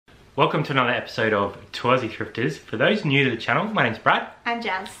Welcome to another episode of Toursy Thrifters. For those new to the channel, my name's Brad. I'm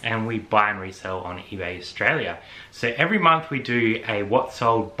Jazz. And we buy and resell on eBay Australia. So every month we do a what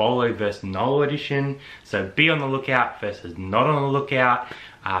sold BOLO versus Nolo edition. So be on the lookout versus not on the lookout.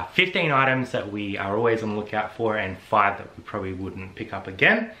 15 items that we are always on the lookout for and 5 that we probably wouldn't pick up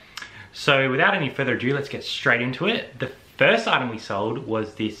again. So without any further ado, let's get straight into it. The first item we sold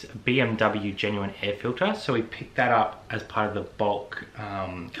was this BMW genuine air filter. So we picked that up as part of the bulk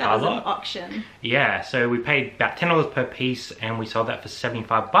car lot. An auction. Yeah, so we paid about $10 per piece and we sold that for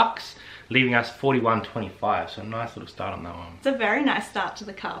 75 bucks, leaving us $41.25. So a nice little start on that one. It's a very nice start to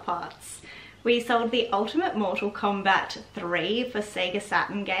the car parts. We sold the Ultimate Mortal Kombat 3 for Sega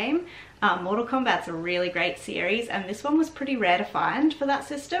Saturn game. Mortal Kombat's a really great series and this one was pretty rare to find for that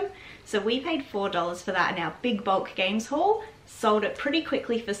system. So we paid $4 for that in our big bulk games haul, sold it pretty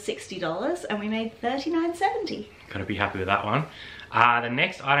quickly for $60 and we made $39.70. Gotta be happy with that one. The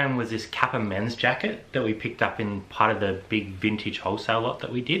next item was this Kappa men's jacket that we picked up in part of the big vintage wholesale lot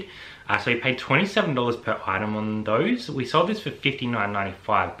that we did. So we paid $27 per item on those. We sold this for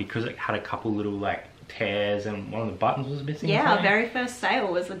 $59.95 because it had a couple little like tears and one of the buttons was missing. Yeah, our very first sale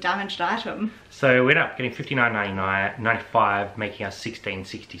was a damaged item. So we ended up getting $59.95, making us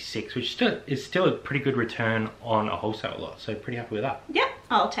 $16.66, which is still a pretty good return on a wholesale lot. So pretty happy with that. Yeah,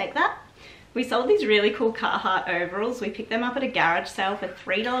 I'll take that. We sold these really cool Carhartt overalls. We picked them up at a garage sale for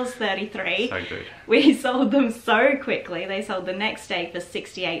 $3.33. So good. We sold them so quickly. They sold the next day for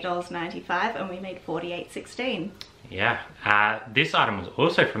 $68.95 and we made $48.16. Yeah, this item was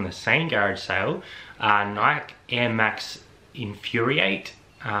also from the same garage sale. Nike Air Max Infuriate.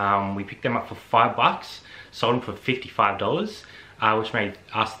 We picked them up for $5, sold them for $55, which made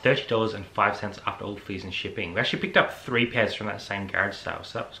us $30.05 after all fees and shipping. We actually picked up 3 pairs from that same garage sale,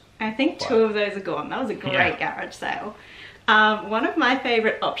 so that was I think 2 of those are gone. That was a great garage sale. One of my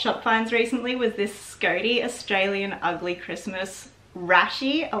favourite op shop finds recently was this Scody Australian Ugly Christmas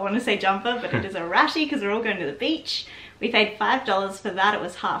rashy. I want to say jumper, but it is a rashy because we're all going to the beach. We paid $5 for that. It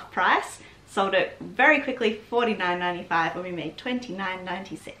was half price. Sold it very quickly for $49.95 and we made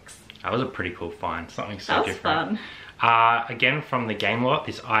 $29.96. That was a pretty cool find. Something so different. That was fun. Again from the game lot,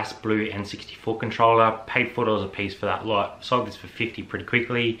 this Ice Blue N64 controller, paid $4 a piece for that lot, sold this for $50 pretty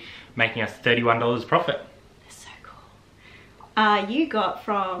quickly, making us $31 profit. They're so cool. You got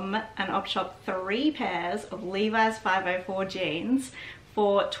from an op shop 3 pairs of Levi's 504 jeans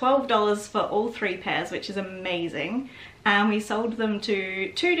for $12 for all 3 pairs, which is amazing. And we sold them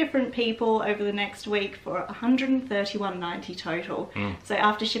to 2 different people over the next week for $131.90 total. So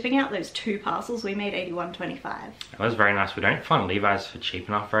after shipping out those 2 parcels, we made $81.25. That was very nice. We don't find Levi's for cheap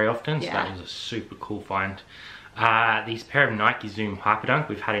enough very often, so that was a super cool find. These pair of Nike Zoom Hyperdunk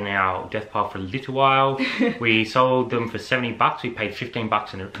we've had in our death pile for a little while. We sold them for $70. We paid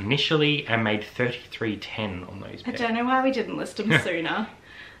 $15 initially and made $33.10 on those pairs. I don't know why we didn't list them sooner.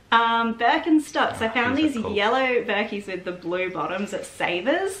 Birkenstocks. I found these yellow Birkies with the blue bottoms at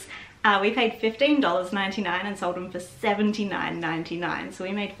Savers. We paid $15.99 and sold them for $79.99, so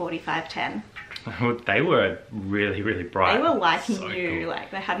we made $45.10. They were really, really bright. They were like new, like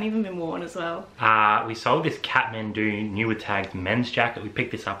they hadn't even been worn as well. We sold this Kathmandu newer tagged men's jacket. We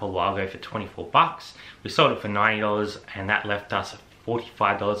picked this up a while ago for $24. We sold it for $90 and that left us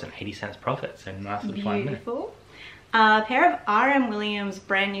 $45.80 profit. So nice little find there. Beautiful. A pair of RM Williams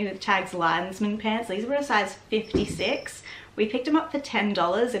brand new tags linesman pants. These were a size 56. We picked them up for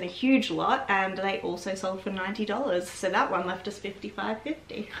 $10 in a huge lot and they also sold for $90. So that one left us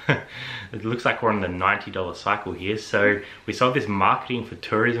 $55.50. It looks like we're on the $90 cycle here. So we sold this marketing for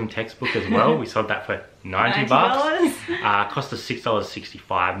tourism textbook as well. We sold that for $90. Cost us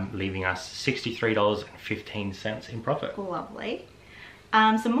 $6.65, leaving us $63.15 in profit. Lovely.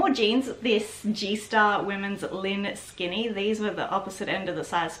 Some more jeans. This G-Star Women's Lin Skinny. These were the opposite end of the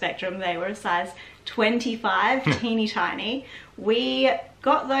size spectrum. They were a size 25, teeny tiny. We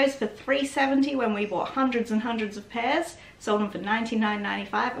got those for $3.70 when we bought hundreds and hundreds of pairs. Sold them for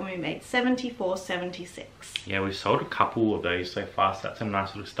 $99.95 and we made $74.76. Yeah, we've sold a couple of those so far, so that's a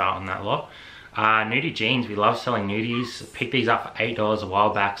nice little start on that lot. Nudie jeans, we love selling nudies. Picked these up for $8 a while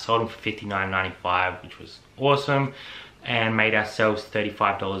back, sold them for $59.95, which was awesome. And made ourselves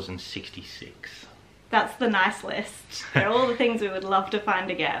 $35.66. That's the nice list. They're all the things we would love to find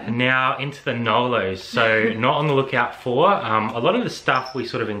again. Now into the Nolos. So not on the lookout for. A lot of the stuff we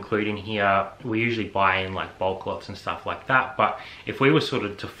sort of include in here, we usually buy in like bulk lots and stuff like that. But if we were sort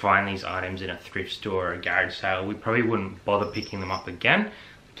of to find these items in a thrift store or a garage sale, we probably wouldn't bother picking them up again.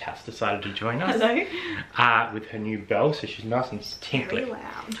 Cass decided to join us. Hello. With her new bell, so she's nice and tinkly. Very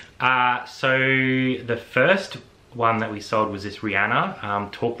loud. So the first one that we sold was this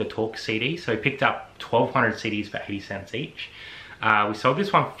Rihanna Talk the Talk CD. So we picked up 1,200 CDs for 80 cents each. We sold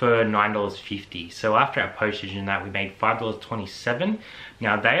this one for $9.50. So after our postage and that, we made $5.27.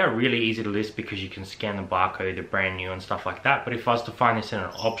 Now they are really easy to list because you can scan the barcode, they're brand new and stuff like that. But if I was to find this in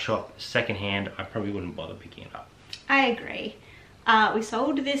an op shop secondhand, I probably wouldn't bother picking it up. I agree. We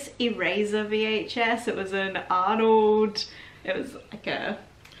sold this eraser VHS. It was an Arnold. It was like a...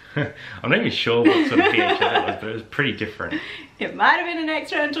 I'm not even sure what sort of VHS it was, but it was pretty different. It might have been an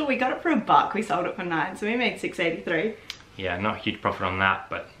extra rental. We got it for $1. We sold it for $9, so we made $6.83. Yeah, not a huge profit on that,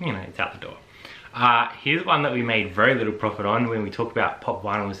 but you know, it's out the door. Here's one that we made very little profit on. When we talk about pop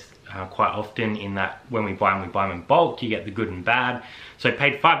vinyls quite often, in that when we buy them in bulk, you get the good and bad. So I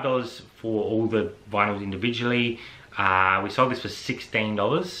paid $5 for all the vinyls individually. We sold this for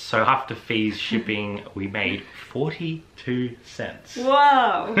 $16. So after fees, shipping, we made 42 cents.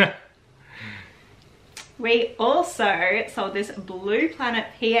 Whoa! We also sold this Blue Planet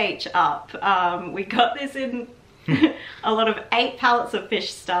PH up. We got this in a lot of 8 pallets of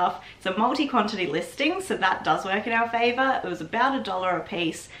fish stuff. It's a multi-quantity listing, so that does work in our favor. It was about $1 a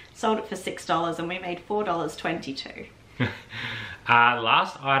piece, sold it for $6, and we made $4.22.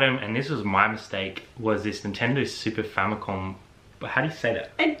 Last item, and this was my mistake, was this Nintendo Super Famicom. How do you say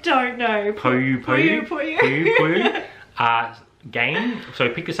that? I don't know. Puyo game. So I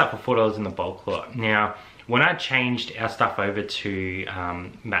picked this up for $4 in the bulk lot. Now, when I changed our stuff over to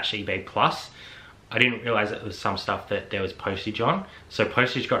match eBay Plus, I didn't realize that there was some stuff that there was postage on. So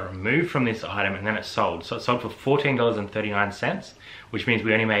postage got removed from this item and then it sold. So it sold for $14.39, which means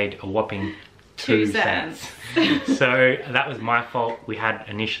we only made a whopping 2 cents. So that was my fault. We had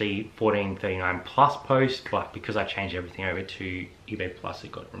initially $14.39 plus post, but because I changed everything over to eBay Plus,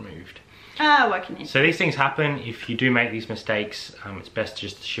 it got removed. What can you do? So these things happen. If you do make these mistakes, it's best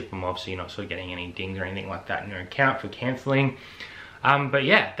just to ship them off so you're not sort of getting any dings or anything like that in your account for cancelling. But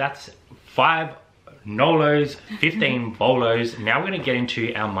yeah, that's 5 Nolos, 15 BOLOs. Now we're going to get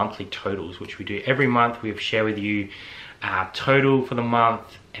into our monthly totals, which we do every month. We share with you our total for the month,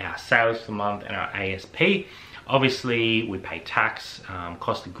 our sales for the month, and our ASP. Obviously, we pay tax,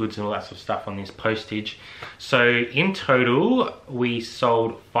 cost of goods and all that sort of stuff on this postage. So in total, we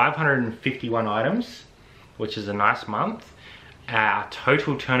sold 551 items, which is a nice month. Our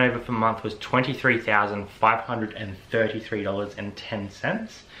total turnover for the month was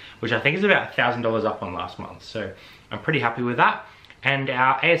 $23,533.10, which I think is about $1,000 up on last month. So I'm pretty happy with that. And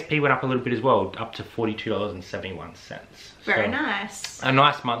our ASP went up a little bit as well, up to $42.71. Very nice. A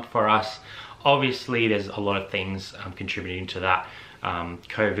nice month for us. Obviously, there's a lot of things contributing to that.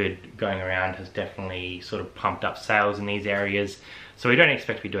 COVID going around has definitely sort of pumped up sales in these areas. So we don't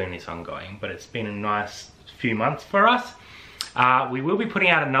expect to be doing this ongoing, but it's been a nice few months for us. We will be putting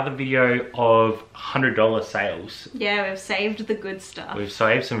out another video of $100 sales. Yeah, we've saved the good stuff. We've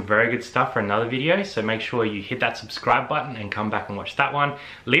saved some very good stuff for another video, so make sure you hit that subscribe button and come back and watch that one.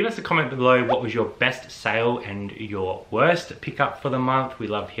 Leave us a comment below what was your best sale and your worst pickup for the month. We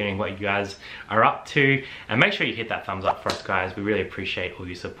love hearing what you guys are up to, and make sure you hit that thumbs up for us, guys. We really appreciate all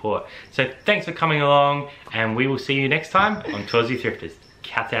your support. So thanks for coming along, and we will see you next time on Tours You Thrifters.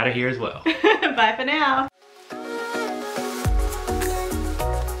 Cat's out of here as well. Bye for now.